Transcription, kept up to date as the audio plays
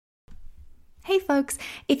Hey folks,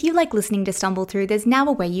 if you like listening to Stumble Through, there's now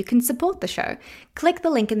a way you can support the show. Click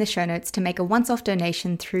the link in the show notes to make a once-off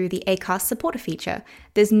donation through the Acast supporter feature.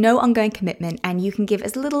 There's no ongoing commitment and you can give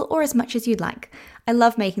as little or as much as you'd like. I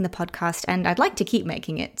love making the podcast and I'd like to keep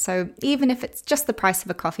making it, so even if it's just the price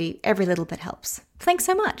of a coffee, every little bit helps. Thanks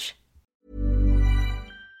so much.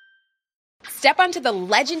 Step onto the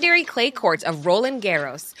legendary clay courts of Roland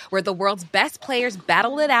Garros, where the world's best players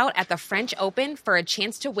battle it out at the French Open for a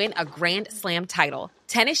chance to win a Grand Slam title.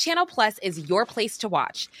 Tennis Channel Plus is your place to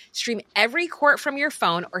watch. Stream every court from your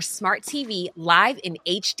phone or smart TV live in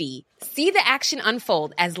HD. See the action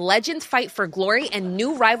unfold as legends fight for glory and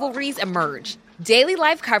new rivalries emerge. Daily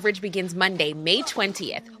live coverage begins Monday, May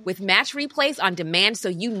 20th, with match replays on demand so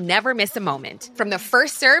you never miss a moment. From the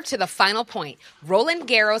first serve to the final point, Roland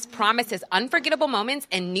Garros promises unforgettable moments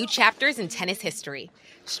and new chapters in tennis history.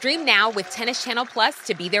 Stream now with Tennis Channel Plus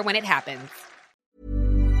to be there when it happens.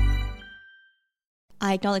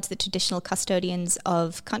 I acknowledge the traditional custodians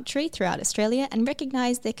of country throughout Australia and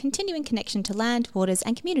recognise their continuing connection to land, waters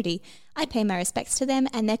and community. I pay my respects to them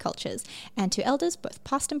and their cultures, and to elders both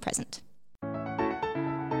past and present.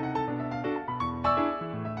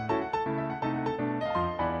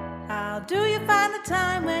 How do you find the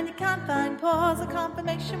time when you can't find pause or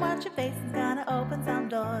confirmation what your face is gonna open some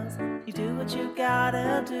doors? You do what you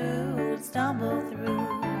gotta do to stumble through.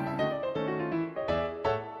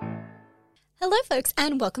 Hello folks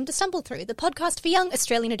and welcome to Stumble Through, the podcast for young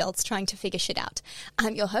Australian adults trying to figure shit out.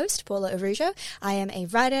 I'm your host, Paula Arujo. I am a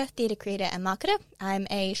writer, theatre creator and marketer. I'm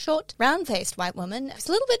a short, round-faced white woman. I was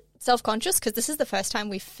a little bit self-conscious because this is the first time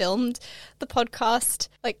we've filmed the podcast,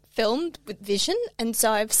 filmed with vision. And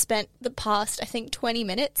so I've spent the past, 20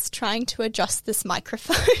 minutes trying to adjust this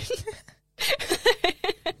microphone.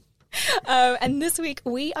 And this week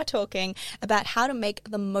we are talking about how to make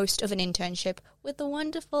the most of an internship with the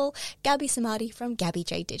wonderful Gabby Samadi from Gabby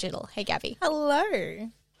J Digital. Hey, Gabby. Hello.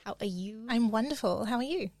 How are you? I'm wonderful. How are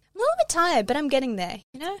you? I'm a little bit tired, but I'm getting there,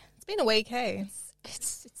 you know? It's been a week, hey?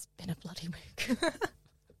 It's been a bloody week.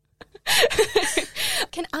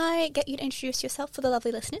 Can I get you to introduce yourself for the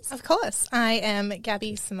lovely listeners? Of course. I am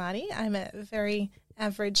Gabby Samadi. I'm a very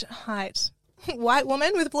average height white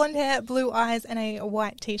woman with blonde hair, blue eyes and a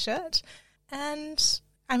white T-shirt. And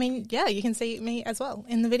you can see me as well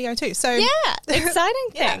in the video too. So yeah, exciting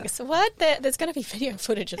things. Yeah. What? There's going to be video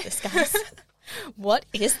footage of this, guys. What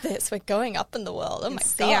is this? We're going up in the world. Oh my God.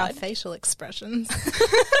 See our facial expressions.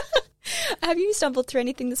 Have you stumbled through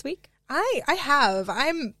anything this week? I have.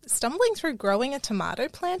 I'm stumbling through growing a tomato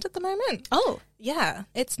plant at the moment. Oh. Yeah.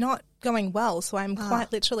 It's not going well, so I'm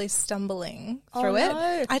quite literally stumbling through it.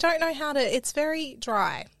 No. I don't know how to, it's very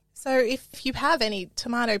dry. So if you have any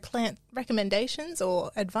tomato plant recommendations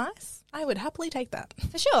or advice, I would happily take that.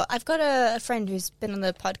 For sure. I've got a friend who's been on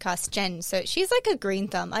the podcast, Jen, so she's like a green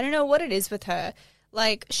thumb. I don't know what it is with her.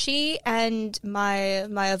 Like, she and my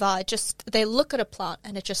Ava they look at a plant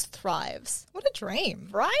and it just thrives. What a dream.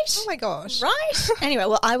 Right? Oh my gosh. Right? Anyway,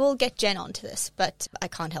 well, I will get Jen onto this, but I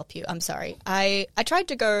can't help you. I'm sorry. I tried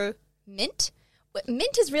to go mint.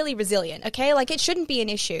 Mint is really resilient, okay? Like, it shouldn't be an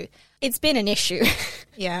issue. It's been an issue.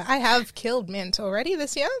 Yeah, I have killed mint already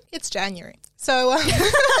this year. It's January. So, look,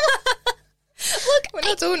 we're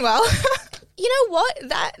not doing well. You know what?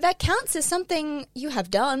 That counts as something you have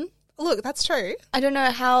done. Look, that's true. I don't know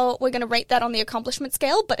how we're going to rate that on the accomplishment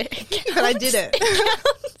scale, but it counts. But I did it.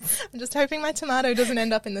 I'm just hoping my tomato doesn't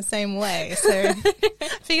end up in the same way. So I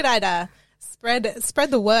figured I'd spread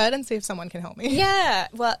the word and see if someone can help me. Yeah.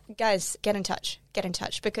 Well, guys, get in touch. Get in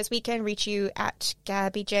touch because we can reach you at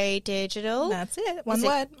Gabby J Digital. That's it. One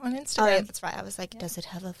word on Instagram. Oh, yeah, that's right. I was like, does it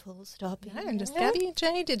have a full stop? No, just Gabby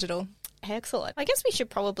J Digital. Excellent. I guess we should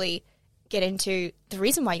probably get into the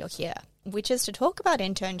reason why you're here, which is to talk about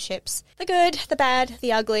internships. The good, the bad,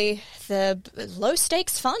 the ugly, the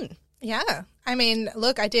low-stakes fun. Yeah. I mean,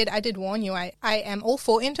 look, I did warn you. I am all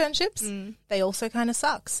for internships. They also kind of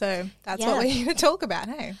suck. So that's what we're here to talk about,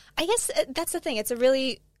 hey? I guess that's the thing. It's a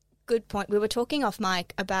really good point. We were talking off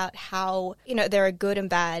mic about how, there are good and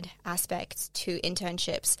bad aspects to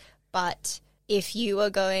internships, but if you are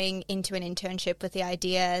going into an internship with the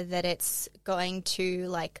idea that it's going to,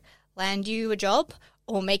 land you a job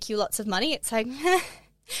or make you lots of money, it's like,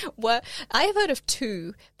 well, I have heard of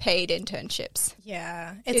 2 paid internships.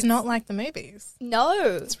 Yeah. It's not like the movies.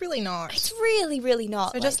 No. It's really not. It's really, really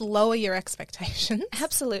not. So just lower your expectations.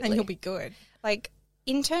 Absolutely. And you'll be good.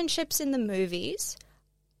 Internships in the movies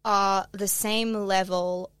are the same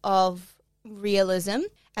level of realism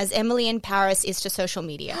as Emily in Paris is to social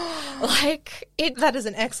media. That is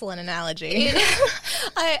an excellent analogy.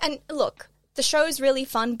 And look, the show is really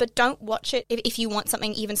fun, but don't watch it if you want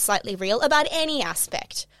something even slightly real about any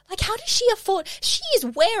aspect. Like, how does she afford? She is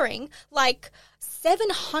wearing like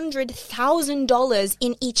 $700,000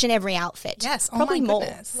 in each and every outfit. Yes, oh probably my more.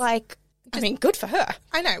 goodness. Like, I mean, good for her.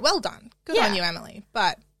 I know, well done. Good Yeah. on you, Emily.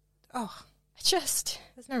 But, Just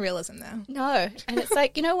there's no realism there. no. And it's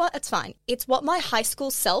like, you know what? It's fine. It's what my high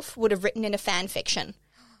school self would have written in a fan fiction.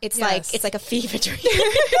 It's Yes. like a fever dream.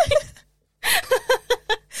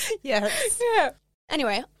 Yes. Yeah.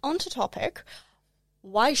 Anyway, on to topic.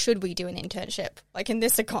 Why should we do an internship, like in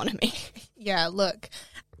this economy? Yeah, look,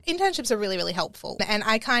 internships are really, really helpful. And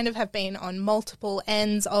I kind of have been on multiple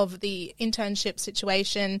ends of the internship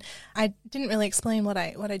situation. I didn't really explain what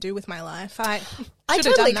I do with my life. I should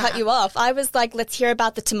have totally done cut that. you off. I was like, let's hear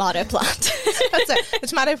about the tomato plant. That's it. The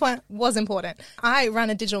tomato plant was important. I run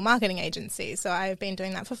a digital marketing agency, so I've been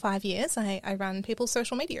doing that for 5 years. I run people's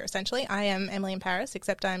social media, essentially. I am Emily in Paris,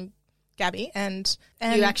 except I'm Gabby, and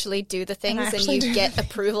You actually do the things and actually you do get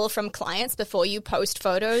approval from clients before you post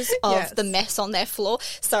photos of Yes. the mess on their floor.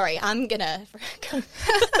 Sorry, I'm gonna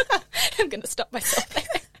stop myself there.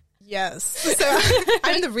 Yes. So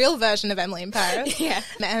I'm the real version of Emily in Paris. Yeah.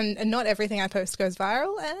 And not everything I post goes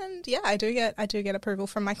viral. And yeah, I do get approval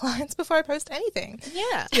from my clients before I post anything.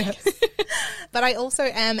 Yeah. Yes. But I also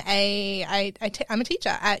am I'm a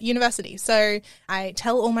teacher at university. So I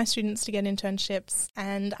tell all my students to get internships.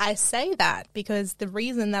 And I say that because the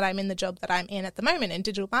reason that I'm in the job that I'm in at the moment in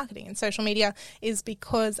digital marketing and social media is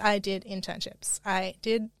because I did internships. I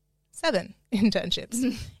did 7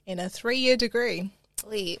 internships in a 3-year degree.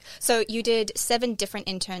 So you did 7 different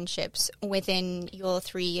internships within your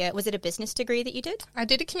 3-year. Was it a business degree that you did? I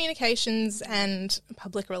did a communications and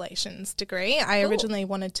public relations degree. I originally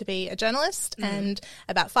wanted to be a journalist, and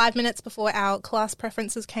about 5 minutes before our class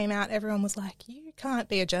preferences came out, everyone was like, you can't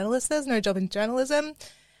be a journalist. There's no job in journalism.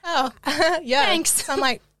 Oh, Yeah. Thanks. So I'm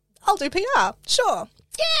like, I'll do PR. Sure.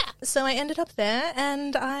 yeah. So I ended up there,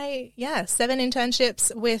 and 7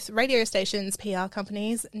 internships with radio stations, PR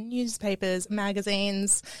companies, newspapers,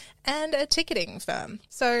 magazines, and a ticketing firm.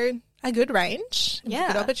 So a good range, Yeah.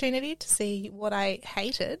 a good opportunity to see what I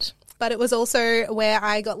hated. But it was also where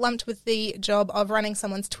I got lumped with the job of running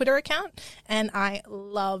someone's Twitter account, and I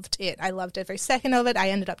loved it. I loved every second of it. I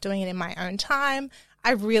ended up doing it in my own time.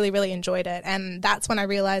 I really, really enjoyed it. And that's when I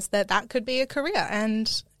realized that that could be a career.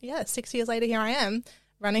 And yeah, 6 years later, here I am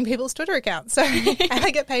running people's Twitter accounts. So, and I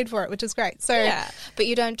get paid for it, which is great. So Yeah, but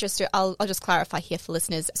you don't just do, I'll just clarify here for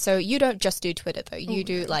listeners. So you don't just do Twitter though. You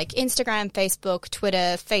do like Instagram, Facebook,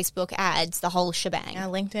 Twitter, Facebook ads, the whole shebang.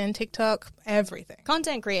 LinkedIn, TikTok, everything.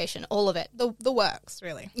 Content creation, all of it. The works,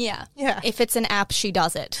 really. Yeah. Yeah. If it's an app, she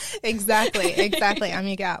does it. Exactly. I'm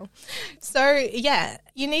your gal. So yeah,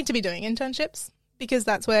 you need to be doing internships, because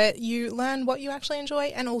that's where you learn what you actually enjoy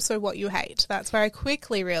and also what you hate. That's where I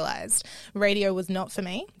quickly realised radio was not for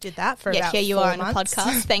me. Did that for about 4 months. Here you are on a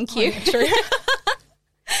podcast. Thank you. True.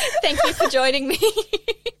 Thank you for joining me.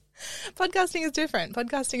 Podcasting is different.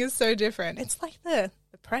 Podcasting is so different. It's like the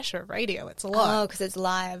pressure of radio. It's a Oh, lot. because it's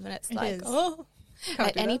live and it's It like, is. oh. Can't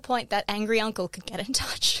At do any that. point, that angry uncle could get in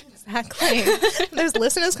touch. Exactly. Those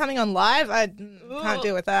listeners coming on live, I can't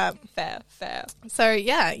deal with that. Fair. So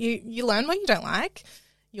yeah, you learn what you don't like.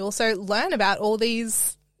 You also learn about all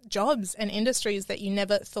these jobs and industries that you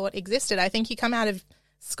never thought existed. I think you come out of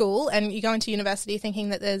school and you go into university thinking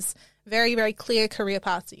that there's very, very clear career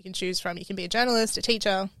paths that you can choose from. You can be a journalist, a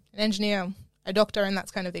teacher, an engineer, a doctor, and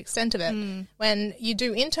that's kind of the extent of it. When you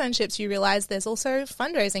do internships, you realize there's also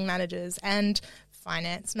fundraising managers and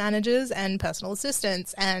finance managers and personal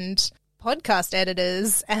assistants and podcast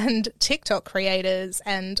editors and TikTok creators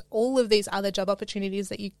and all of these other job opportunities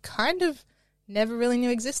that you kind of never really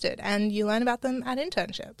knew existed, and you learn about them at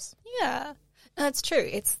internships. Yeah, that's true.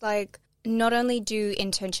 It's like not only do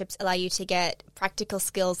internships allow you to get practical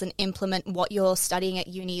skills and implement what you're studying at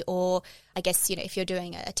uni, or I guess, you know, if you're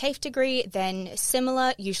doing a TAFE degree, then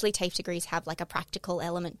similar. Usually TAFE degrees have like a practical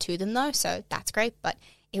element to them though, so that's great, but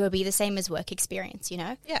it would be the same as work experience, you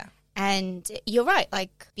know? Yeah. And you're right,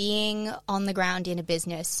 like being on the ground in a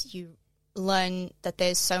business, you learn that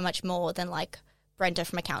there's so much more than like Brenda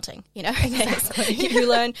from accounting, you know? Exactly. You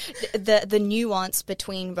learn the nuance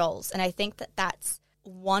between roles. And I think that that's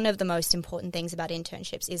one of the most important things about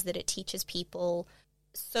internships, is that it teaches people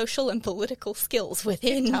social and political skills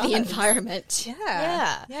within the environment.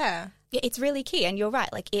 Yeah. Yeah, it's really key. And you're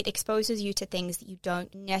right, like it exposes you to things that you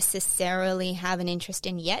don't necessarily have an interest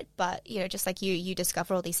in yet, but, you know, just like you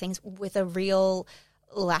discover all these things with a real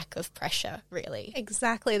lack of pressure, really.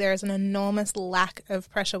 Exactly. There is an enormous lack of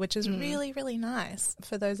pressure, which is really, really nice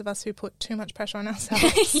for those of us who put too much pressure on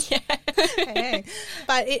ourselves. Yeah. Hey.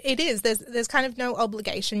 But it is. There's kind of no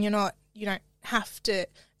obligation. You don't have to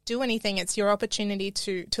do anything. It's your opportunity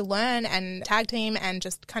to learn and tag team and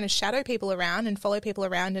just kind of shadow people around and follow people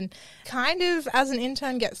around and kind of, as an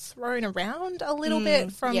intern, get thrown around a little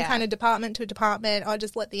bit from kind of department to department. I'll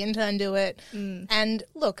just let the intern do it. And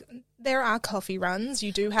look, there are coffee runs.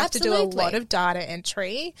 You do have to do a lot of data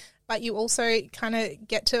entry, but you also kind of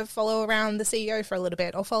get to follow around the CEO for a little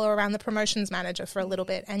bit or follow around the promotions manager for a little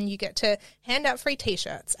bit, and you get to hand out free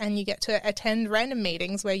T-shirts and you get to attend random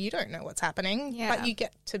meetings where you don't know what's happening, but you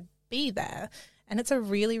get to be there. And it's a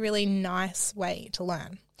really, really nice way to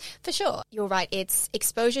learn. For sure. You're right. It's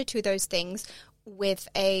exposure to those things with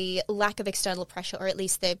a lack of external pressure, or at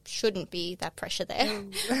least there shouldn't be that pressure there.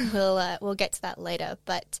 We'll get to that later.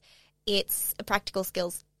 But it's practical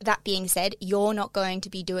skills. That being said, you're not going to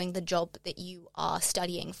be doing the job that you are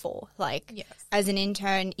studying for. As an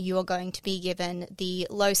intern, you are going to be given the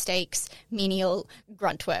low-stakes, menial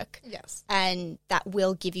grunt work. Yes. And that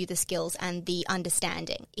will give you the skills and the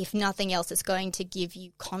understanding. If nothing else, it's going to give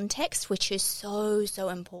you context, which is so, so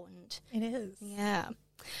important. It is. Yeah.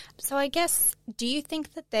 So I guess, do you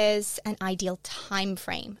think that there's an ideal time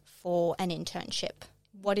frame for an internship?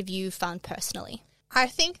 What have you found personally? I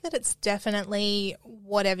think that it's definitely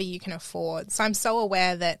whatever you can afford. So I'm so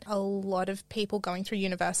aware that a lot of people going through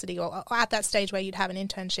university or at that stage where you'd have an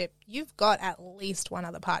internship, you've got at least one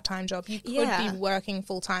other part-time job. You could be working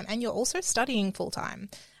full-time, and you're also studying full-time.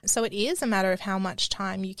 So it is a matter of how much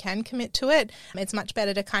time you can commit to it. It's much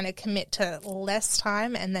better to kind of commit to less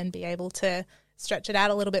time and then be able to stretch it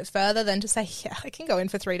out a little bit further than to say, I can go in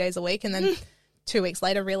for 3 days a week and then 2 weeks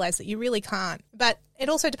later realize that you really can't. But it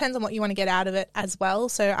also depends on what you want to get out of it as well.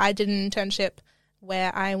 So I did an internship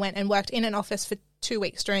where I went and worked in an office for 2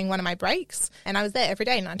 weeks during one of my breaks, and I was there every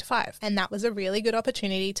day 9 to 5. And that was a really good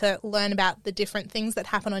opportunity to learn about the different things that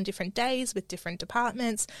happen on different days with different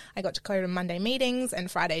departments. I got to go to Monday meetings and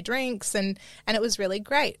Friday drinks, and it was really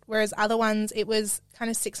great. Whereas other ones, it was kind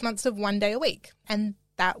of 6 months of 1 day a week. And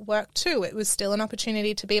that worked too. It was still an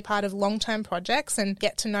opportunity to be a part of long-term projects and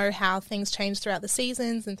get to know how things change throughout the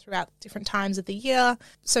seasons and throughout different times of the year.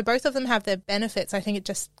 So both of them have their benefits. I think it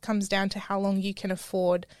just comes down to how long you can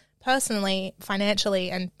afford personally,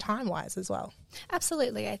 financially, and time-wise as well.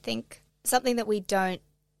 Absolutely. I think something that we don't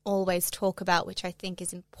always talk about, which I think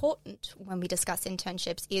is important when we discuss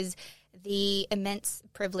internships, is the immense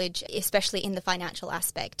privilege, especially in the financial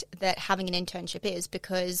aspect, that having an internship is,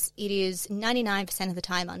 because it is 99% of the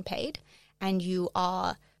time unpaid, and you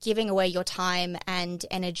are giving away your time and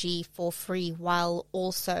energy for free while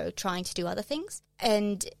also trying to do other things.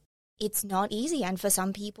 And it's not easy, and for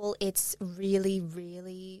some people it's really,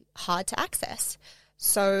 really hard to access.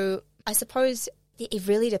 So I suppose it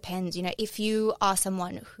really depends. You know, if you are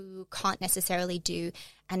someone who can't necessarily do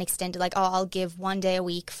an extended, I'll give 1 day a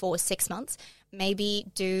week for 6 months, maybe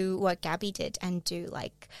do what Gabby did and do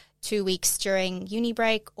 2 weeks during uni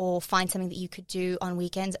break, or find something that you could do on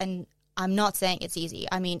weekends. And I'm not saying it's easy.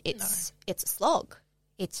 I mean, it's a slog.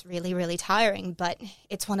 It's really, really tiring, but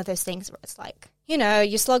it's one of those things where it's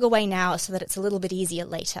you slog away now so that it's a little bit easier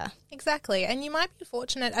later. Exactly. And you might be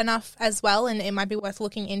fortunate enough as well, and it might be worth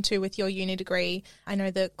looking into with your uni degree. I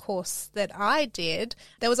know the course that I did,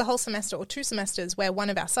 there was a whole semester or 2 semesters where one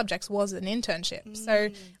of our subjects was an internship. So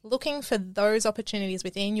looking for those opportunities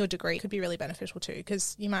within your degree could be really beneficial too,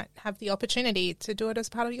 because you might have the opportunity to do it as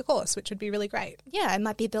part of your course, which would be really great. Yeah, it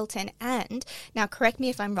might be built in. And now correct me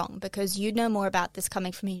if I'm wrong, because you know more about this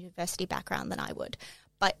coming from a university background than I would.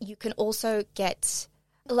 But you can also get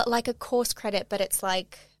a course credit, but it's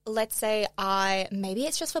let's say maybe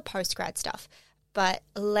it's just for postgrad stuff, but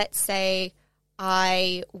let's say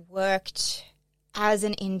I worked as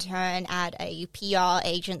an intern at a PR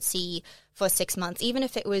agency for 6 months, even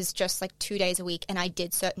if it was just 2 days a week and I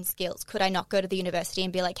did certain skills. Could I not go to the university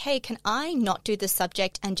and be like, hey, can I not do this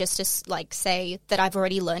subject and just say that I've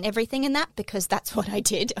already learned everything in that because that's what I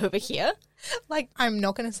did over here? I'm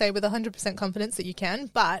not going to say with 100% confidence that you can,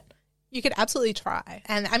 but you could absolutely try.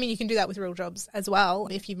 And I mean, you can do that with real jobs as well.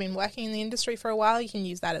 If you've been working in the industry for a while, you can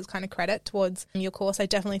use that as kind of credit towards your course. I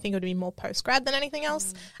definitely think it would be more post-grad than anything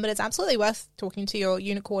else, but it's absolutely worth talking to your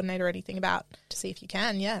unit coordinator or anything about to see if you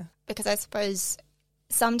can, yeah. Because I suppose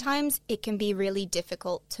sometimes it can be really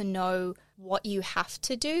difficult to know what you have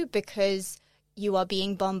to do because you are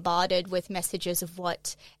being bombarded with messages of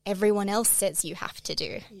what everyone else says you have to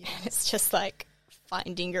do. Yes. It's just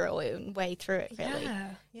finding your own way through it, really.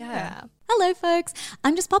 Yeah. Hello, folks.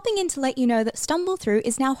 I'm just popping in to let you know that Stumble Through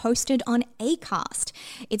is now hosted on Acast.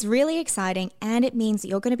 It's really exciting, and it means that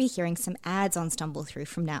you're going to be hearing some ads on Stumble Through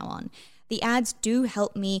from now on. The ads do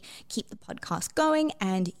help me keep the podcast going,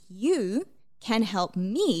 and you can help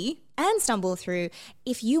me and Stumble Through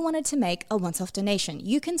if you wanted to make a once-off donation.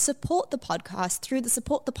 You can support the podcast through the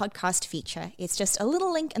Support the Podcast feature. It's just a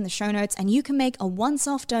little link in the show notes, and you can make a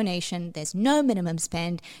once-off donation. There's no minimum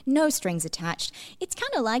spend, no strings attached. It's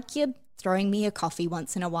kind of like you're throwing me a coffee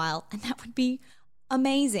once in a while, and that would be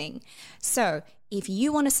amazing. So if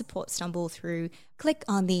you want to support Stumble Through, click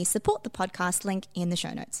on the Support the Podcast link in the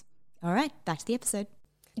show notes. All right, back to the episode.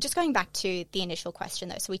 Just going back to the initial question,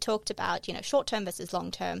 though, so we talked about, short-term versus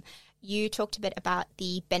long-term. You talked a bit about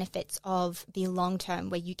the benefits of the long-term,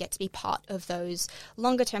 where you get to be part of those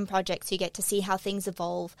longer-term projects. You get to see how things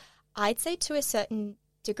evolve. I'd say to a certain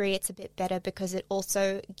degree it's a bit better because it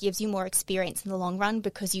also gives you more experience in the long run,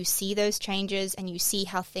 because you see those changes and you see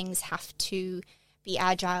how things have to be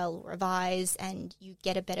agile, revise, and you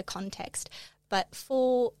get a better context. But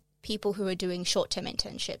for people who are doing short-term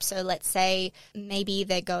internships, so let's say maybe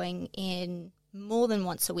they're going in more than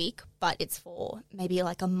once a week, but it's for maybe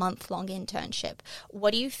like a month-long internship.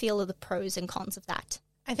 What do you feel are the pros and cons of that?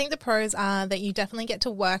 I think the pros are that you definitely get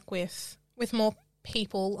to work with more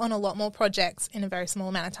people on a lot more projects in a very small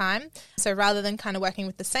amount of time. So rather than kind of working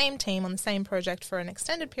with the same team on the same project for an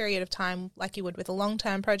extended period of time like you would with a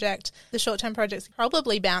long-term project, the short-term projects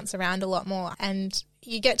probably bounce around a lot more, and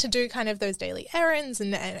you get to do kind of those daily errands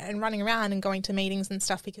and running around and going to meetings and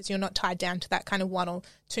stuff, because you're not tied down to that kind of one or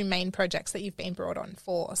two main projects that you've been brought on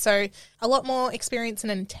for. So a lot more experience in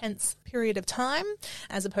an intense period of time,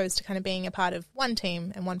 as opposed to kind of being a part of one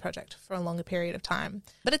team and one project for a longer period of time.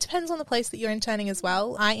 But it depends on the place that you're interning as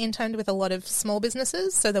well. I interned with a lot of small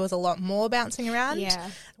businesses, so there was a lot more bouncing around,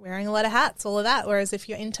 wearing a lot of hats, all of that. Whereas if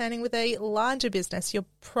you're interning with a larger business, you're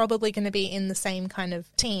probably going to be in the same kind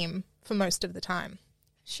of team for most of the time.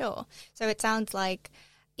 Sure. So it sounds like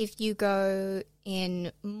if you go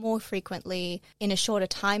in more frequently in a shorter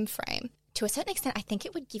time frame, to a certain extent, I think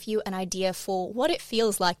it would give you an idea for what it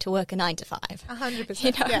feels like to work a 9 to 5.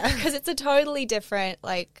 100%. Yeah. Because it's a totally different,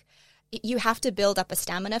 you have to build up a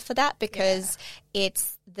stamina for that, because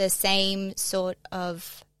it's the same sort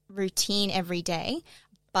of routine every day,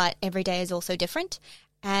 but every day is also different.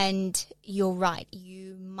 And you're right,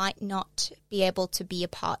 you might not be able to be a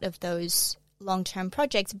part of those long-term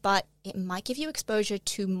projects, but it might give you exposure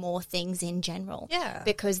to more things in general. Yeah.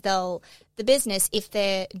 Because the business, if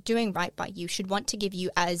they're doing right by you, should want to give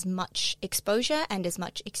you as much exposure and as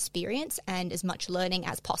much experience and as much learning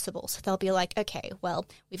as possible. So they'll be like, okay, well,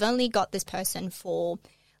 we've only got this person for,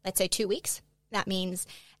 let's say, 2 weeks. That means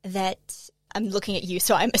that I'm looking at you,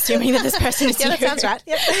 so I'm assuming that this person is Yeah, you. that sounds right.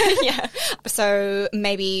 Yep. Yeah. So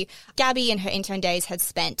maybe Gabby in her intern days had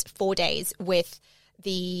spent 4 days with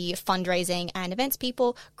the fundraising and events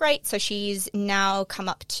people. Great. So she's now come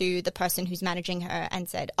up to the person who's managing her and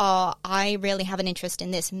said, oh, I really have an interest in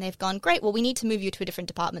this. And they've gone, great, well, we need to move you to a different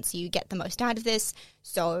department so you get the most out of this.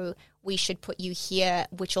 So we should put you here,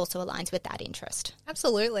 which also aligns with that interest.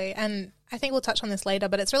 Absolutely. And I think we'll touch on this later,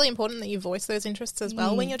 but it's really important that you voice those interests as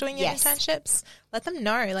well when you're doing your internships. Let them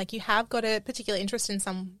know, like, you have got a particular interest in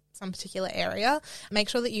some particular area. Make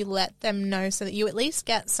sure that you let them know so that you at least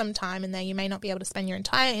get some time in there. You may not be able to spend your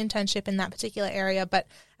entire internship in that particular area, but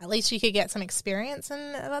at least you could get some experience,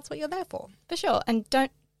 and that's what you're there for. For sure. And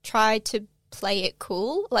don't try to play it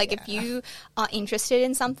cool. Like, if you are interested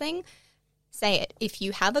in something, say it. If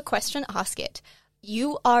you have a question, ask it.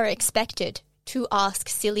 You are expected to ask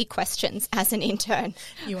silly questions as an intern.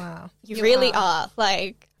 You are. You really are.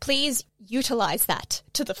 Like, please utilize that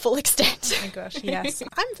to the full extent. Oh my gosh, yes.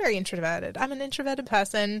 I'm very introverted. I'm an introverted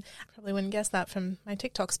person. I probably wouldn't guess that from my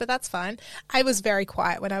TikToks, but that's fine. I was very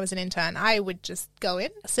quiet when I was an intern. I would just go in,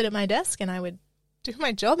 sit at my desk, and I would do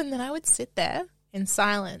my job, and then I would sit there in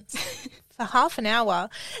silence for half an hour,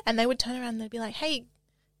 and they would turn around and they'd be like, hey,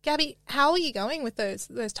 Gabby, how are you going with those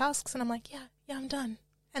tasks? And I'm like, yeah, I'm done.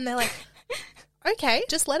 And they're like, okay,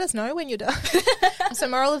 just let us know when you're done. So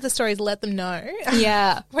moral of the story is let them know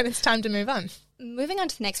when it's time to move on. Moving on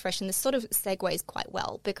to the next question, this sort of segues quite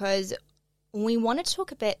well, because we wanted to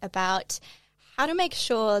talk a bit about how to make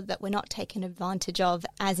sure that we're not taken advantage of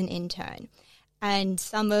as an intern, and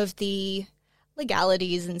some of the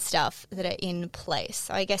legalities and stuff that are in place.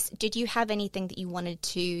 So I guess, did you have anything that you wanted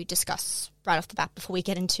to discuss right off the bat before we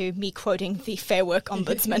get into me quoting the Fair Work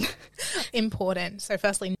Ombudsman? Important. So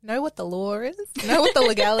firstly, know what the law is, know what the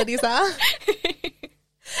legalities are.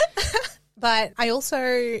 But I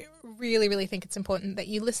also really, really think it's important that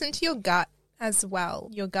you listen to your gut as well.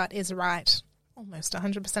 Your gut is right almost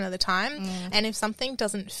 100% of the time. And if something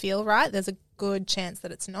doesn't feel right, there's a good chance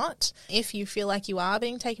that it's not. If you feel like you are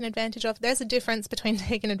being taken advantage of, there's a difference between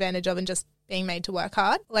taken advantage of and just being made to work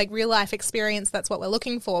hard. Like real life experience, that's what we're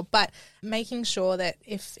looking for. But making sure that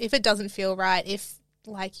if it doesn't feel right, if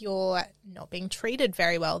like you're not being treated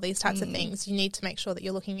very well, these types of things, you need to make sure that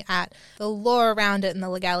you're looking at the law around it and the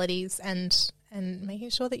legalities and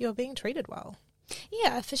making sure that you're being treated well.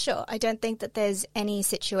 Yeah, for sure. I don't think that there's any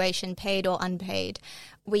situation, paid or unpaid,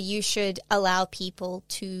 where you should allow people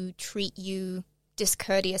to treat you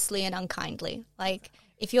discourteously and unkindly. Like,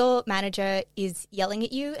 if your manager is yelling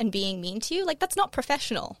at you and being mean to you, like, that's not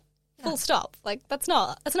professional. Full stop. Like, that's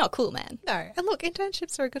not cool, man. No. And look,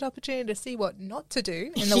 internships are a good opportunity to see what not to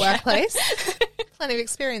do in the workplace. Plenty of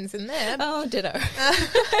experience in there. Oh, ditto.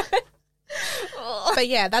 But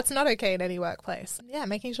yeah, that's not okay in any workplace. Yeah,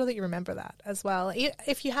 making sure that you remember that as well.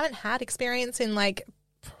 If you haven't had experience in like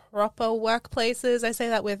proper workplaces, I say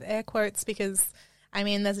that with air quotes because, I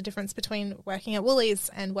mean, there's a difference between working at Woolies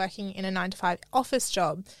and working in a 9-to-5 office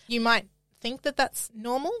job. You might think that that's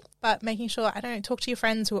normal, but making sure, I don't know, talk to your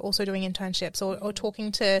friends who are also doing internships or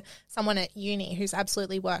talking to someone at uni who's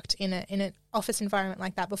absolutely worked in an office environment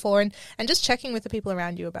like that before and just checking with the people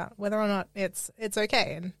around you about whether or not it's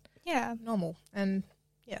okay and normal and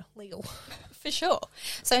legal. For sure.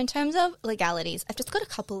 So in terms of legalities, I've just got a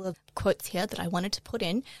couple of quotes here that I wanted to put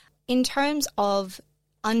in. In terms of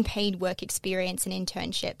unpaid work experience and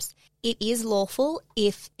internships, it is lawful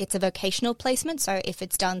if it's a vocational placement, so if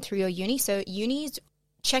it's done through your uni. So unis,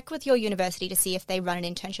 check with your university to see if they run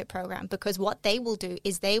an internship program, because what they will do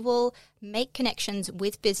is they will make connections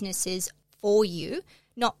with businesses for you,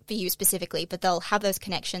 not for you specifically, but they'll have those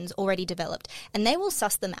connections already developed and they will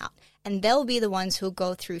suss them out. And they'll be the ones who'll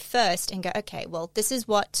go through first and go, okay, well, this is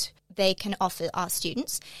what they can offer our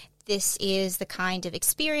students. This is the kind of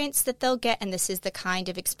experience that they'll get, and this is the kind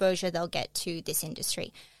of exposure they'll get to this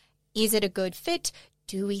industry. Is it a good fit?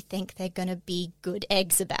 Do we think they're going to be good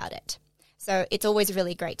eggs about it? So it's always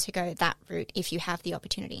really great to go that route if you have the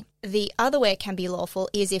opportunity. The other way it can be lawful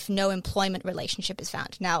is if no employment relationship is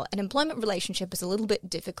found. Now, an employment relationship is a little bit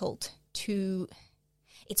difficult to...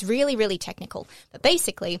 It's really, really technical. But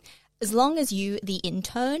basically, as long as you, the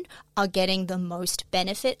intern, are getting the most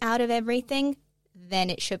benefit out of everything, then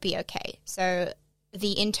it should be okay. So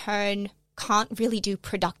the intern can't really do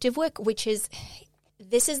productive work,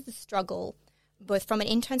 this is the struggle, both from an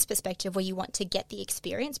intern's perspective where you want to get the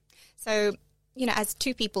experience. So, as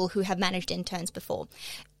two people who have managed interns before,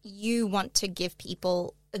 you want to give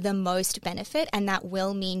people the most benefit, and that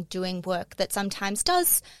will mean doing work that sometimes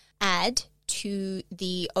does add to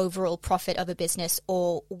the overall profit of a business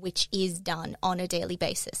or which is done on a daily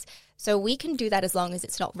basis. So we can do that as long as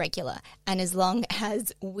it's not regular and as long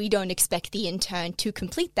as we don't expect the intern to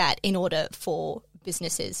complete that in order for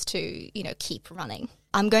businesses to, keep running.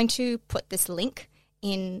 I'm going to put this link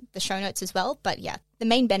in the show notes as well. But yeah, the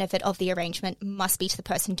main benefit of the arrangement must be to the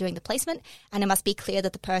person doing the placement, and it must be clear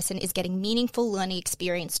that the person is getting meaningful learning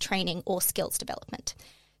experience, training, or skills development.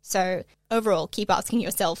 So overall, keep asking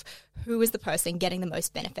yourself, who is the person getting the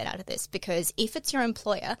most benefit out of this? Because if it's your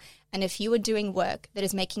employer, and if you are doing work that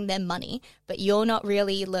is making them money, but you're not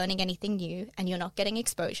really learning anything new, and you're not getting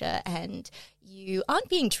exposure, and you aren't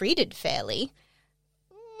being treated fairly,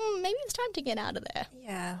 maybe it's time to get out of there.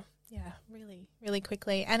 Yeah, really, really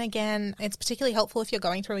quickly. And again, it's particularly helpful if you're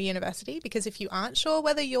going through a university, because if you aren't sure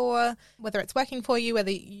whether it's working for you, whether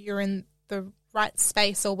you're in the right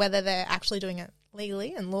space, or whether they're actually doing it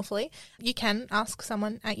legally and lawfully, you can ask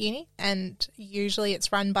someone at uni, and usually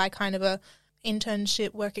it's run by kind of a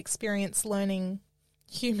internship work experience learning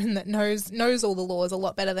human that knows all the laws a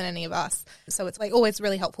lot better than any of us. So it's like always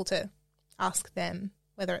really helpful to ask them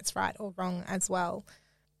whether it's right or wrong as well.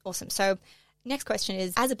 Awesome. So next question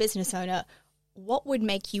is, as a business owner, what would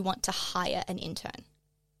make you want to hire an intern?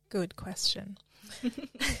 Good question.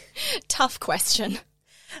 Tough question.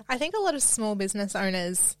 I think a lot of small business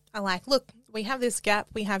owners are like, look, we have this gap,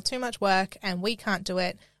 we have too much work and we can't do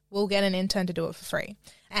it. We'll get an intern to do it for free.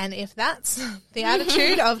 And if that's the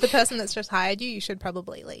attitude of the person that's just hired you, you should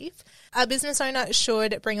probably leave. A business owner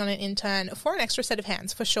should bring on an intern for an extra set of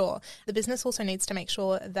hands, for sure. The business also needs to make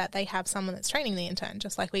sure that they have someone that's training the intern,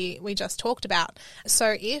 just like we just talked about.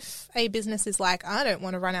 So if a business is like, I don't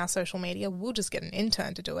want to run our social media, we'll just get an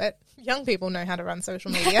intern to do it. Young people know how to run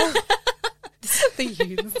social media. The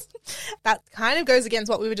youths. That kind of goes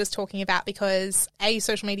against what we were just talking about, because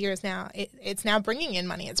social media is now it's now bringing in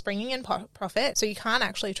money, it's bringing in profit, so you can't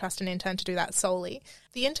actually trust an intern to do that solely.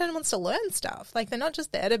 The intern wants to learn stuff. Like, they're not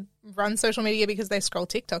just there to run social media because they scroll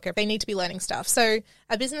TikTok. They need to be learning stuff. So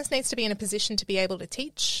a business needs to be in a position to be able to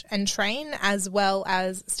teach and train, as well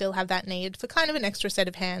as still have that need for kind of an extra set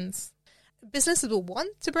of hands. businesses will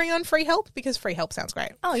want to bring on free help because free help sounds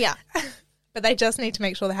great. Oh, yeah. But they just need to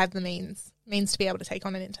make sure they have the means to be able to take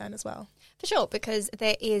on an intern as well. For sure, because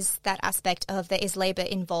there is that aspect of there is labour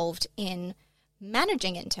involved in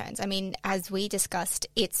managing interns. I mean, as we discussed,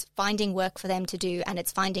 it's finding work for them to do, and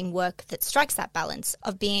it's finding work that strikes that balance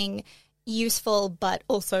of being useful but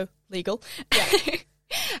also legal. Yeah.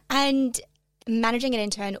 And managing an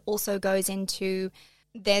intern also goes into,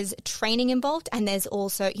 there's training involved, and there's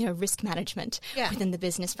also, risk management within the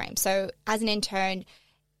business frame. So as an intern,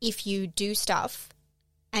 if you do stuff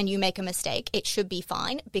and you make a mistake, it should be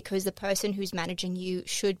fine, because the person who's managing you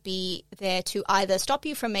should be there to either stop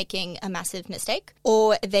you from making a massive mistake,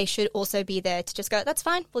 or they should also be there to just go, that's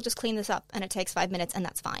fine, we'll just clean this up, and it takes 5 minutes and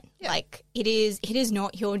that's fine. Yeah. Like, it is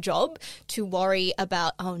not your job to worry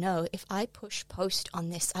about, oh no, if I push post on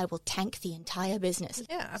this, I will tank the entire business.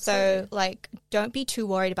 Yeah, absolutely. So, don't be too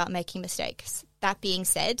worried about making mistakes. That being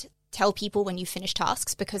said, tell people when you finish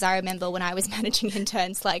tasks, because I remember when I was managing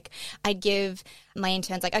interns, I'd give my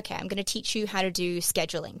interns okay, I'm going to teach you how to do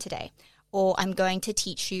scheduling today, or I'm going to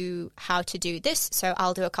teach you how to do this. So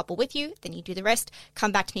I'll do a couple with you, then you do the rest,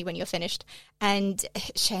 come back to me when you're finished. And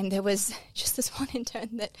shame, there was just this one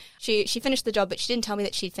intern that she finished the job, but she didn't tell me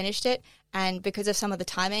that she'd finished it. And because of some of the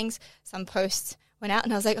timings, some posts went out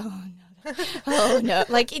and I was like, oh no, oh no.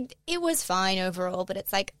 It was fine overall, but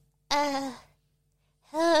it's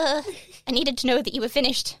I needed to know that you were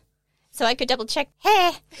finished so I could double check.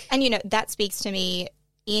 Hey! And, that speaks to me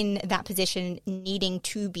in that position, needing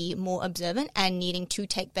to be more observant and needing to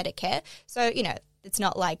take better care. So, it's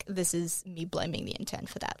not like this is me blaming the intern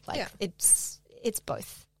for that. It's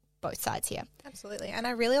both sides here. Absolutely. And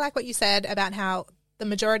I really like what you said about how the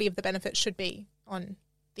majority of the benefits should be on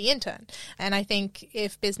the intern. And I think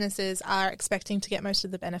if businesses are expecting to get most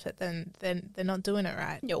of the benefit, then they're not doing it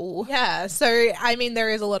right. No. Yeah. So, I mean, there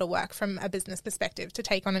is a lot of work from a business perspective to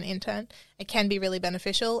take on an intern. It can be really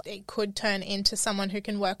beneficial. It could turn into someone who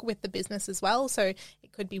can work with the business as well. So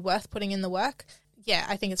it could be worth putting in the work. Yeah,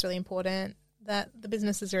 I think it's really important that the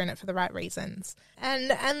businesses are in it for the right reasons.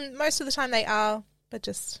 And most of the time they are, but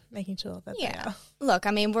just making sure that they are. Look,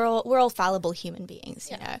 I mean, we're all fallible human beings,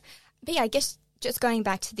 you know. But yeah, I guess just going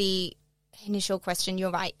back to the initial question,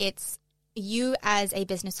 you're right. It's you as a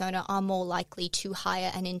business owner are more likely to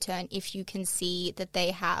hire an intern if you can see that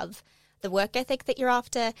they have the work ethic that you're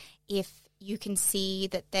after, if you can see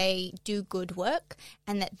that they do good work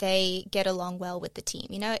and that they get along well with the team.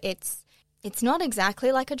 It's not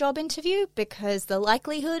exactly like a job interview, because the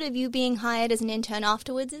likelihood of you being hired as an intern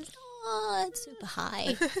afterwards is not super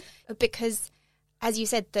high. Because, as you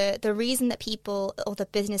said, the reason that people or the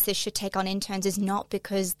businesses should take on interns is not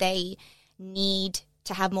because they need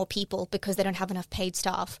to have more people because they don't have enough paid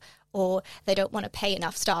staff, or they don't want to pay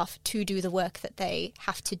enough staff to do the work that they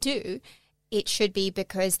have to do. It should be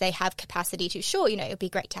because they have capacity to, sure, it would be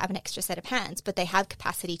great to have an extra set of hands, but they have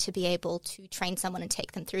capacity to be able to train someone and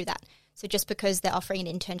take them through that. So just because they're offering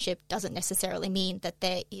an internship doesn't necessarily mean that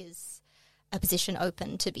there is a position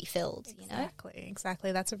open to be filled,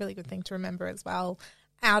 Exactly. That's a really good thing to remember as well.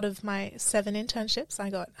 Out of my 7 internships, I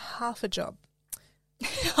got half a job.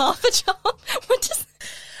 Half a job? What does...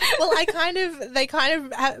 Well, they kind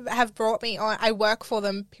of have brought me on. I work for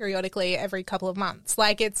them periodically every couple of months.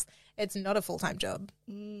 It's not a full-time job.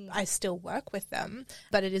 I still work with them,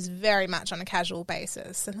 but it is very much on a casual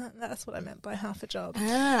basis. And that's what I meant by half a job.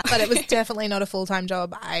 But it was definitely not a full-time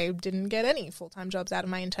job. I didn't get any full-time jobs out of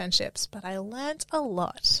my internships, but I learnt a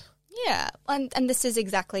lot. Yeah, and this is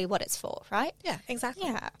exactly what it's for, right? Yeah, exactly.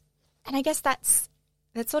 Yeah. And I guess that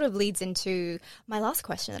sort of leads into my last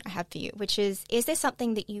question that I have for you, which is there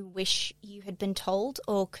something that you wish you had been told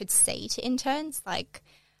or could say to interns?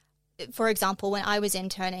 For example, when I was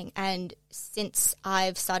interning, and since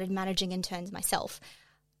I've started managing interns myself,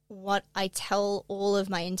 what I tell all of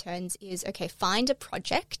my interns is, okay, find a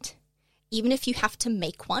project, even if you have to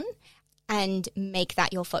make one, and make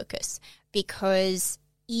that your focus. Because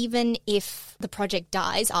even if the project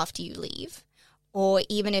dies after you leave, or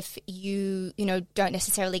even if you don't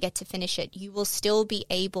necessarily get to finish it, you will still be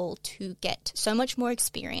able to get so much more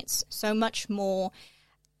experience, so much more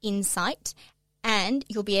insight, and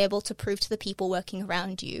you'll be able to prove to the people working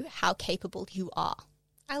around you how capable you are.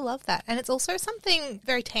 I love that. And it's also something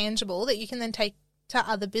very tangible that you can then take to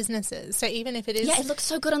other businesses. So even if it is... Yeah, it looks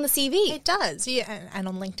so good on the CV. It does. Yeah, and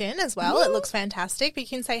on LinkedIn as well. It looks fantastic. But you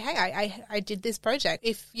can say, hey, I did this project.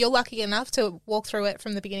 If you're lucky enough to walk through it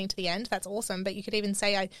from the beginning to the end, that's awesome. But you could even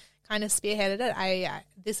say, I kind of spearheaded it.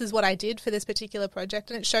 This is what I did for this particular project.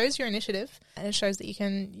 And it shows your initiative. And it shows that you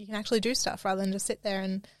can actually do stuff rather than just sit there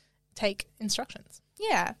and take instructions.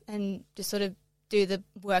 Yeah, and just sort of do the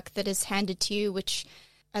work that is handed to you, which,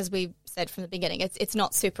 as we said from the beginning, it's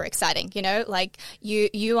not super exciting, you know? Like,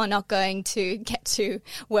 you are not going to get to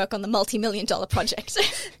work on the multi-million-dollar project.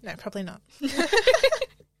 No, probably not.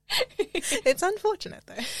 It's unfortunate,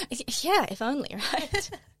 though. Yeah, if only, right?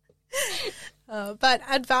 But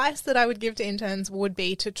advice that I would give to interns would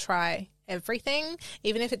be to try everything,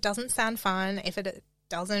 even if it doesn't sound fun, if it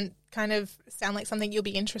doesn't kind of sound like something you'll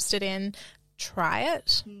be interested in. Try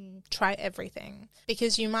it. Try everything,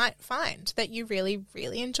 because you might find that you really,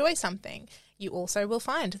 really enjoy something. You also will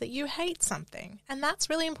find that you hate something. And that's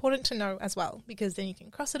really important to know as well, because then you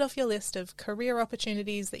can cross it off your list of career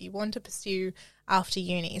opportunities that you want to pursue after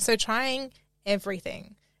uni. So trying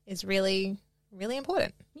everything is really, really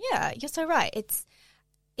important. Yeah, you're so right.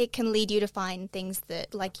 It can lead you to find things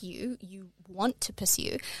that, like you want to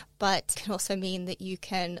pursue, but can also mean that you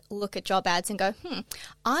can look at job ads and go,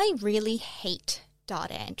 I really hate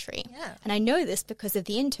data entry. Yeah. And I know this because of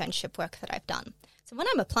the internship work that I've done. So when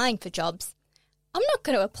I'm applying for jobs, I'm not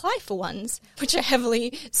going to apply for ones which are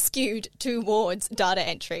heavily skewed towards data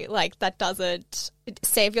entry. Like, that doesn't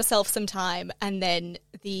save yourself some time, and then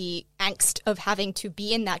the angst of having to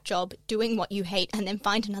be in that job doing what you hate and then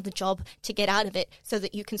find another job to get out of it so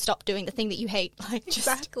that you can stop doing the thing that you hate. Like,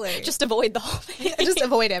 Exactly. Just avoid the whole thing. Yeah, just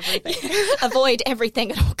avoid everything. Avoid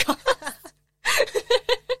everything at all costs.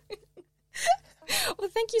 Well,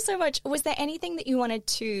 thank you so much. Was there anything that you wanted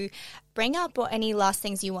to bring up, or any last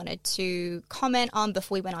things you wanted to comment on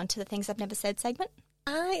before we went on to the Things I've Never Said segment?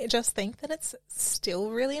 I just think that it's still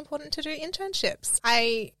really important to do internships.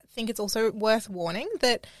 I think it's also worth warning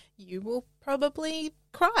that you will probably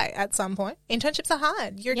cry at some point. Internships are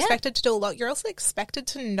hard. You're expected to do a lot. You're also expected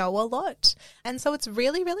to know a lot. And so it's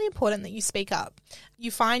really, really important that you speak up.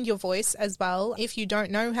 You find your voice as well. If you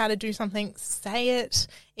don't know how to do something, say it.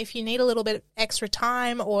 If you need a little bit of extra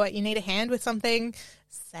time or you need a hand with something,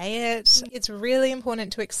 say it. It's really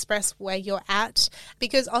important to express where you're at,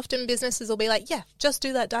 because often businesses will be like, yeah, just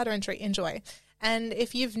do that data entry, enjoy. And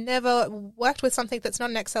if you've never worked with something that's not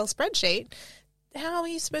an Excel spreadsheet, how are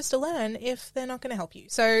you supposed to learn if they're not going to help you?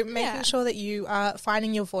 So making sure that you are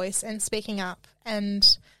finding your voice and speaking up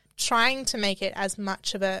and trying to make it as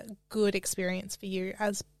much of a good experience for you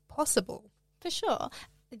as possible. For sure.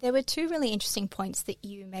 There were two really interesting points that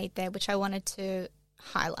you made there, which I wanted to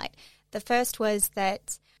highlight. The first was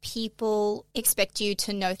that people expect you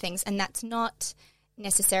to know things, and that's not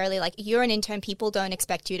necessarily like, you're an intern, people don't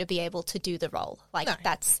expect you to be able to do the role. Like, no.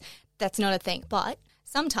 That's not a thing. But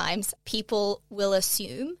sometimes people will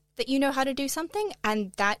assume that you know how to do something,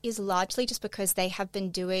 and that is largely just because they have been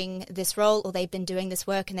doing this role or they've been doing this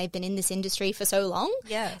work and they've been in this industry for so long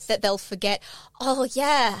that they'll forget, oh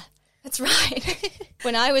yeah, that's right.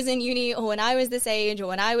 When I was in uni, or when I was this age, or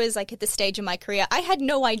when I was like at this stage in my career, I had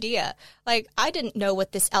no idea. Like, I didn't know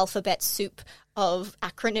what this alphabet soup of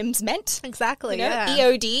acronyms meant. Exactly. You know?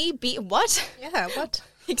 EOD, what? Yeah, what?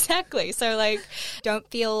 Exactly. So, like, don't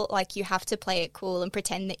feel like you have to play it cool and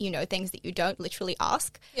pretend that you know things that you don't. Literally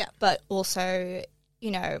ask. Yeah. But also, you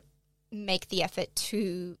know, make the effort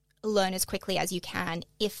to learn as quickly as you can,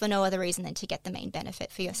 if for no other reason than to get the main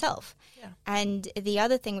benefit for yourself. Yeah. And the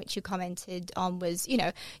other thing which you commented on was, you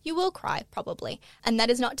know, you will cry probably. And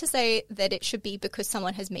that is not to say that it should be because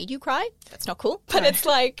someone has made you cry. That's not cool. But it's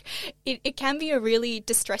like, it can be a really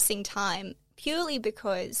distressing time, purely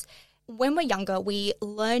because when we're younger, we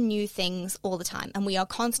learn new things all the time, and we are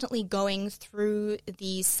constantly going through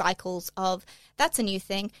these cycles of, that's a new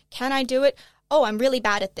thing. Can I do it? Oh, I'm really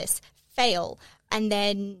bad at this. Fail. And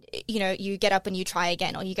then, you know, you get up and you try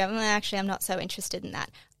again, or you go, actually, I'm not so interested in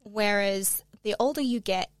that. Whereas the older you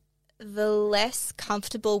get, the less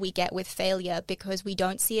comfortable we get with failure, because we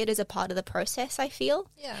don't see it as a part of the process, I feel.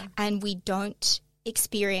 Yeah. And we don't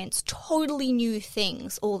experience totally new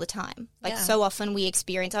things all the time. Like, so often we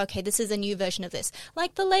experience, okay, this is a new version of this,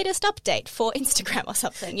 like the latest update for Instagram or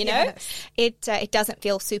something, you know? Yes. It doesn't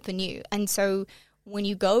feel super new. And so when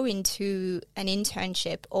you go into an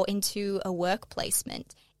internship or into a work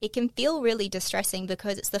placement, it can feel really distressing,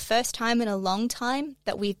 because it's the first time in a long time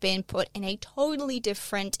that we've been put in a totally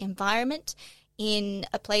different environment, in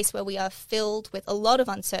a place where we are filled with a lot of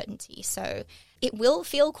uncertainty. So it will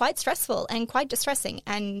feel quite stressful and quite distressing,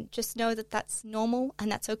 and just know that that's normal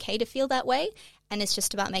and that's okay to feel that way. And it's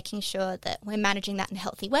just about making sure that we're managing that in a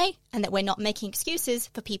healthy way, and that we're not making excuses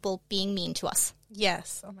for people being mean to us.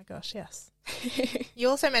 Yes. Oh my gosh, yes. You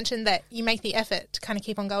also mentioned that you make the effort to kind of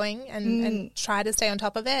keep on going and try to stay on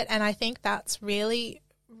top of it. And I think that's really,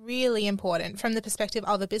 really important from the perspective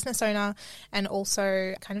of a business owner, and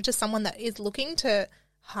also kind of just someone that is looking to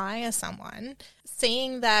hire someone,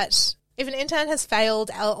 seeing that If an intern has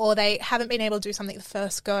failed or they haven't been able to do something the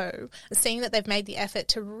first go, seeing that they've made the effort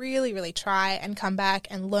to really, really try and come back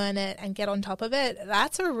and learn it and get on top of it,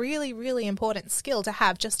 that's a really, really important skill to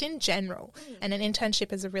have just in general. And an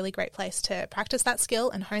internship is a really great place to practice that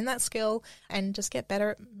skill and hone that skill and just get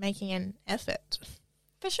better at making an effort.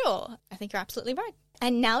 For sure. I think you're absolutely right.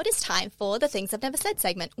 And now it is time for the Things I've Never Said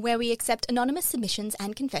segment, where we accept anonymous submissions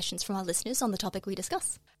and confessions from our listeners on the topic we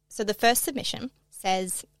discuss. So the first submission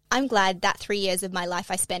says, I'm glad that 3 years of my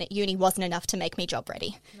life I spent at uni wasn't enough to make me job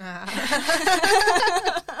ready.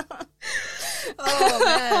 Oh,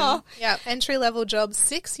 man. Yeah, entry-level job,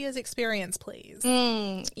 6 years experience, please.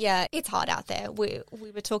 Yeah, it's hard out there. We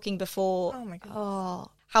were talking before. Oh, my God.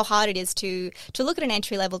 How hard it is to look at an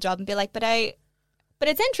entry-level job and be like, but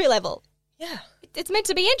it's entry-level. Yeah. It's meant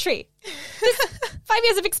to be entry. 5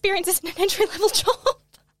 years of experience isn't an entry-level job.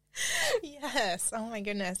 Yes. Oh, my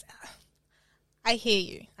goodness. I hear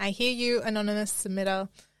you. I hear you, anonymous submitter.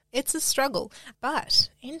 It's a struggle. But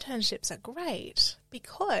internships are great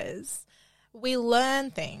because we learn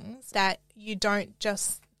things that you don't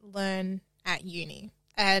just learn at uni.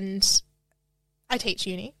 And I teach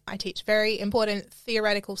uni. I teach very important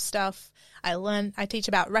theoretical stuff. I teach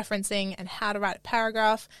about referencing and how to write a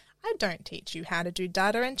paragraph. I don't teach you how to do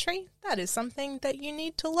data entry. That is something that you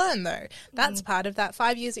need to learn, though. That's part of that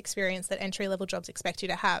 5 years experience that entry-level jobs expect you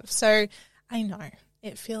to have. So I know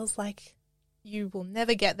it feels like you will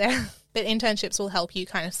never get there, but internships will help you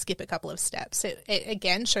kind of skip a couple of steps. It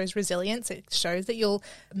again shows resilience. It shows that you'll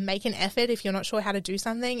make an effort if you're not sure how to do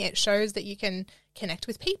something. It shows that you can connect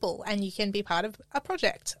with people and you can be part of a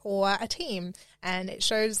project or a team. And it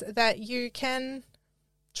shows that you can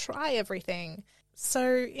try everything. So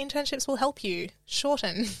internships will help you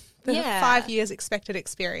shorten the 5 years expected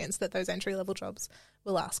experience that those entry-level jobs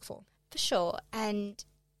will ask for. For sure. And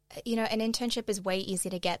you know, an internship is way easier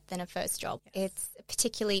to get than a first job. Yes. It's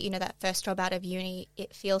particularly, you know, that first job out of uni,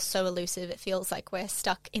 it feels so elusive. It feels like we're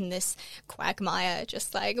stuck in this quagmire,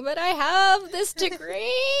 just like, but I have this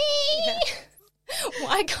degree.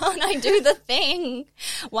 Why can't I do the thing?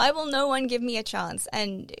 Why will no one give me a chance?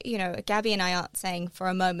 And, you know, Gabby and I aren't saying for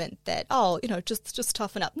a moment that, oh, you know, just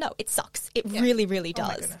toughen up. No, it sucks. It really, really does. Oh,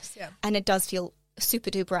 my goodness. Yeah. And it does feel super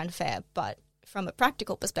duper unfair. But from a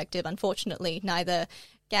practical perspective, unfortunately, neither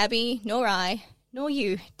Gabby nor I nor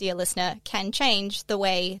you, dear listener, can change the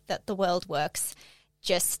way that the world works.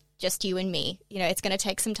 Just you and me. You know, it's going to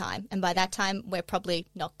take some time. And by that time, we're probably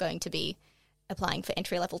not going to be applying for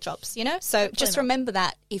entry-level jobs, you know? So just remember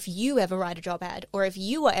that if you ever write a job ad or if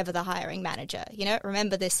you are ever the hiring manager, you know,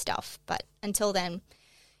 remember this stuff. But until then,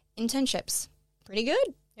 internships, pretty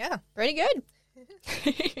good. Yeah. Pretty good.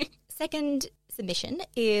 Second submission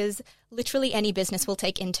is literally any business will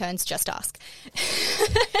take interns, just ask.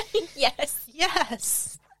 Yes.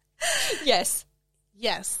 Yes. Yes.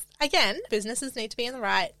 Yes. Again, businesses need to be in the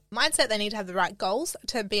right mindset. They need to have the right goals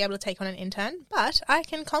to be able to take on an intern. But I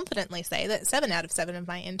can confidently say that 7 out of 7 of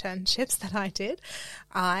my internships that I did,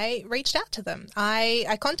 I reached out to them.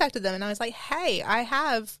 I contacted them and I was like, hey, I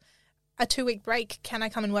have a 2-week break. Can I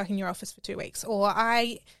come and work in your office for 2 weeks? Or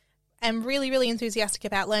I am really, really enthusiastic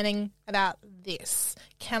about learning about this.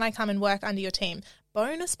 Can I come and work under your team?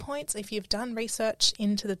 Bonus points if you've done research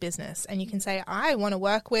into the business and you can say, I want to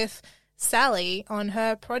work with Sally on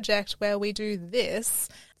her project where we do this,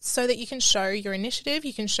 so that you can show your initiative.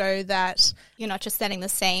 You can show that you're not just sending the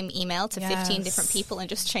same email to 15 different people and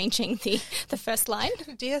just changing the first line.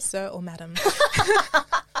 Dear sir or madam.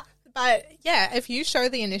 But yeah, if you show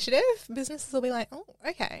the initiative, businesses will be like, oh,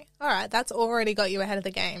 okay, all right, that's already got you ahead of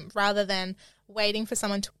the game, rather than waiting for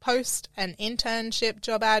someone to post an internship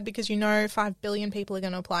job ad because you know 5 billion people are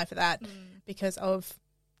going to apply for that because of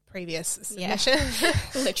previous submission. Yeah.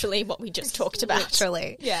 Literally what we just talked about.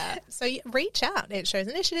 Literally. Yeah. So reach out. It shows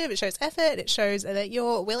initiative, it shows effort, it shows that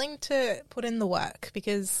you're willing to put in the work,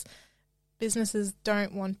 because businesses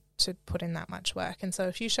don't want to put in that much work. And so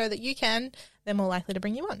if you show that you can, they're more likely to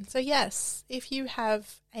bring you on. So yes, if you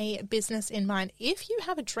have a business in mind, if you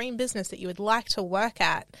have a dream business that you would like to work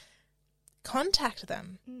at, contact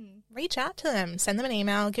them. Reach out to them, send them an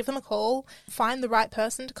email, give them a call, find the right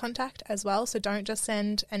person to contact as well. So don't just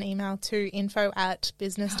send an email to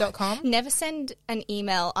info@business.com. Never send an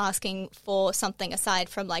email asking for something aside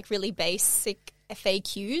from like really basic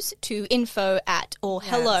FAQs to info@ or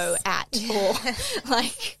hello@ or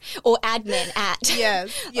like or admin@. Yes.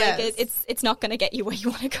 Like it's not going to get you where you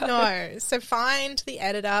want to go. No. So find the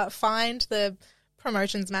editor, find the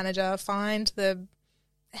promotions manager, find the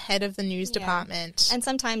head of the news department. And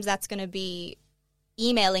sometimes that's going to be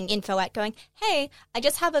emailing info at going, hey, I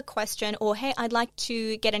just have a question, or hey, I'd like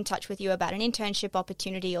to get in touch with you about an internship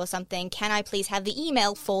opportunity or something. Can I please have the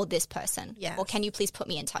email for this person? Yes. Or can you please put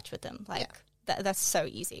me in touch with them? Like, that's so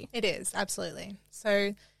easy. It is, absolutely.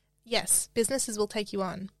 So, yes, businesses will take you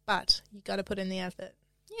on, but you got to put in the effort.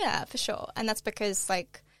 Yeah, for sure. And that's because,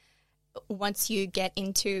 like, once you get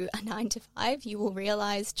into a 9 to 5, you will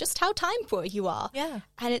realize just how time poor you are. Yeah.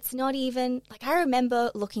 And it's not even, like, I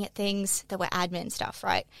remember looking at things that were admin stuff,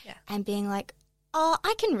 right? Yeah. And being like, oh,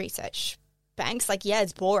 I can research banks. Like, yeah,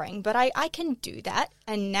 it's boring, but I can do that.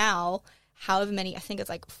 And now, however many, I think it's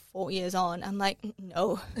like 4 years on, I'm like,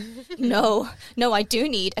 no, I do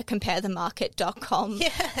need a comparethemarket.com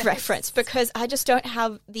reference, because I just don't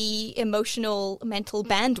have the emotional, mental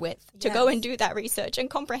bandwidth to go and do that research and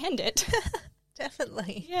comprehend it.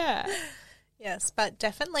 Definitely. Yeah. Yes, but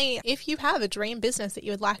definitely if you have a dream business that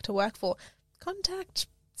you would like to work for, contact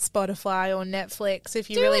Spotify or Netflix if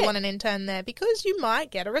you really want an intern there, because you might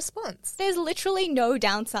get a response. There's literally no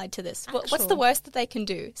downside to this. What's the worst that they can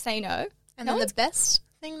do? Say no? And then the best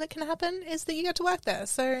thing that can happen is that you get to work there.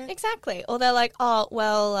 So exactly. Or they're like, oh,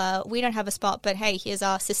 well, we don't have a spot, but hey, here's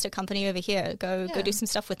our sister company over here. Go do some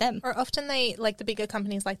stuff with them. Or often they, like the bigger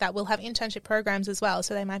companies like that, will have internship programs as well.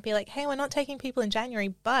 So they might be like, hey, we're not taking people in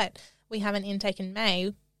January, but we have an intake in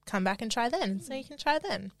May. Come back and try then. So you can try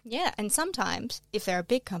then. Yeah. And sometimes, if they're a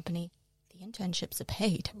big company, the internships are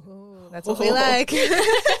paid. Ooh, that's what we like.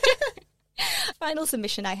 Final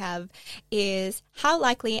submission I have is, how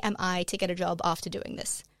likely am I to get a job after doing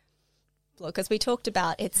this? Look, as we talked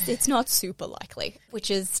about, it's not super likely, which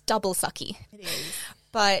is double sucky. It is.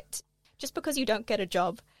 But just because you don't get a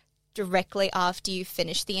job directly after you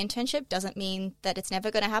finish the internship doesn't mean that it's never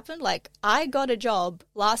going to happen. Like, I got a job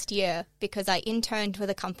last year because I interned with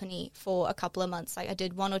a company for a couple of months. Like, I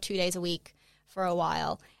did 1 or 2 days a week for a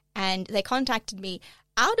while, and they contacted me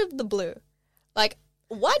out of the blue. Like,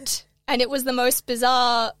 what? And it was the most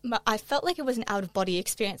bizarre, I felt like it was an out-of-body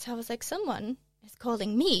experience. I was like, someone is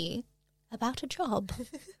calling me about a job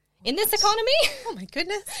in this economy? Oh, my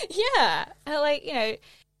goodness. Yeah. Like, you know,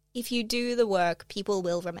 if you do the work, people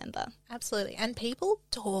will remember. Absolutely. And people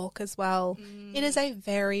talk as well. It is a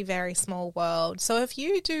very, very small world. So if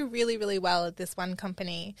you do really, really well at this one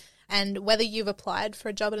company, and whether you've applied for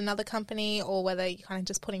a job at another company or whether you're kind of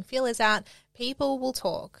just putting feelers out, people will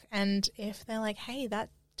talk. And if they're like, hey, that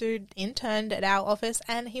dude interned at our office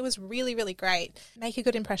and he was really, really great, make a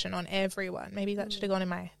good impression on everyone. Maybe that should have gone in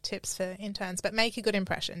my tips for interns, but make a good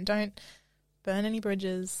impression. Don't burn any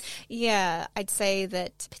bridges. Yeah, I'd say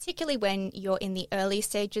that particularly when you're in the early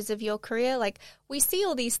stages of your career, like we see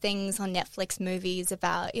all these things on Netflix movies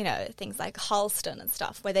about, you know, things like Halston and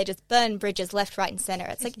stuff where they just burn bridges left, right and center.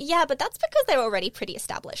 It's like, yeah, but that's because they were already pretty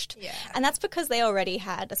established. Yeah. And that's because they already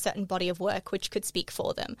had a certain body of work which could speak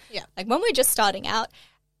for them. Yeah. Like when we're just starting out,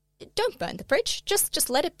 don't burn the bridge. Just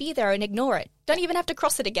let it be there and ignore it. Don't even have to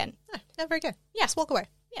cross it again. No, never again. Yeah. Just walk away.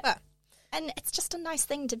 Yeah. But and it's just a nice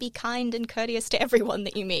thing to be kind and courteous to everyone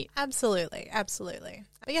that you meet. absolutely, absolutely.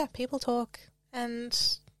 But yeah, people talk and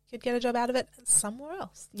you could get a job out of it somewhere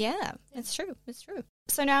else. Yeah, it's true. It's true.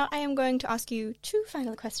 So now I am going to ask you 2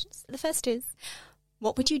 final questions. The first is,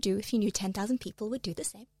 what would you do if you knew 10,000 people would do the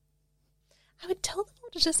same? I would tell them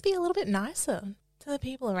all to just be a little bit nicer to the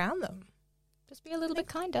people around them. Just be a little bit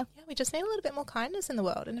kinder. Yeah, we just need a little bit more kindness in the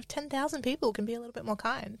world. And if 10,000 people can be a little bit more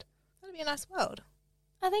kind, that'd be a nice world.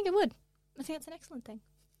 I think it would. I think it's an excellent thing.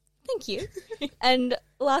 Thank you. And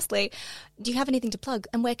lastly, do you have anything to plug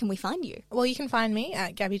and where can we find you? Well, you can find me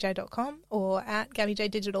at gabbyj.com or at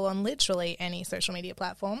gabbyjdigital on literally any social media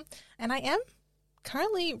platform. And I am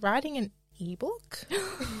currently writing an ebook.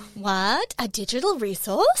 What? A digital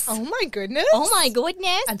resource? Oh my goodness. Oh my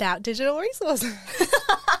goodness. About digital resources.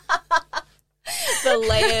 The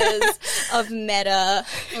layers of meta.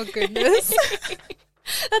 Oh goodness.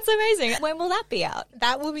 That's amazing. When will that be out?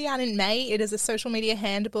 That will be out in May. It is a social media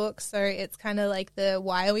handbook. So it's kind of like the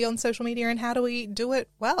why are we on social media and how do we do it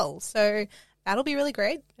well. So that'll be really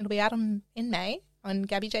great. It'll be out in May on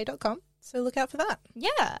gabbyj.com. So look out for that.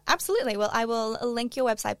 Yeah, absolutely. Well, I will link your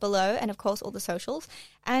website below and, of course, all the socials.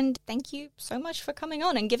 And thank you so much for coming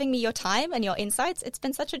on and giving me your time and your insights. It's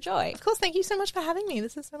been such a joy. Of course, thank you so much for having me.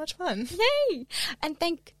 This is so much fun. Yay! And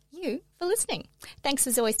thank you for listening. Thanks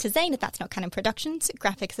as always to Zane at That's Not Canon Productions.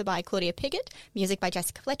 Graphics are by Claudia Piggott, music by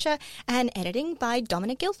Jessica Fletcher, and editing by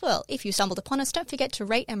Dominic Guilfoyle. If you stumbled upon us, don't forget to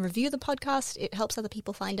rate and review the podcast. It helps other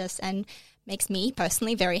people find us and makes me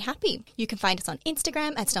personally very happy. You can find us on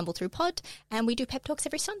Instagram at StumbleThroughPod, and we do pep talks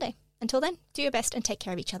every Sunday. Until then, do your best and take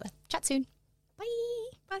care of each other. Chat soon. Bye.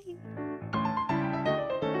 Bye.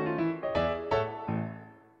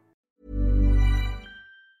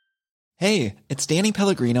 Hey, it's Danny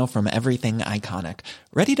Pellegrino from Everything Iconic.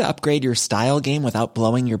 Ready to upgrade your style game without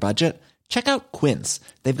blowing your budget? Check out Quince.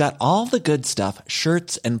 They've got all the good stuff,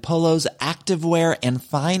 shirts and polos, activewear, and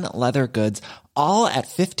fine leather goods, all at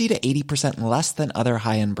 50 to 80% less than other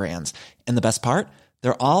high-end brands. And the best part?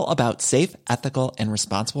 They're all about safe, ethical, and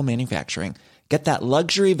responsible manufacturing. Get that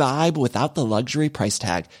luxury vibe without the luxury price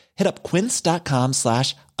tag. Hit up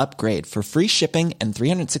quince.com/upgrade for free shipping and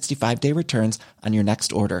 365-day returns on your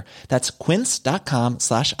next order. That's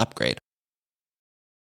quince.com/upgrade.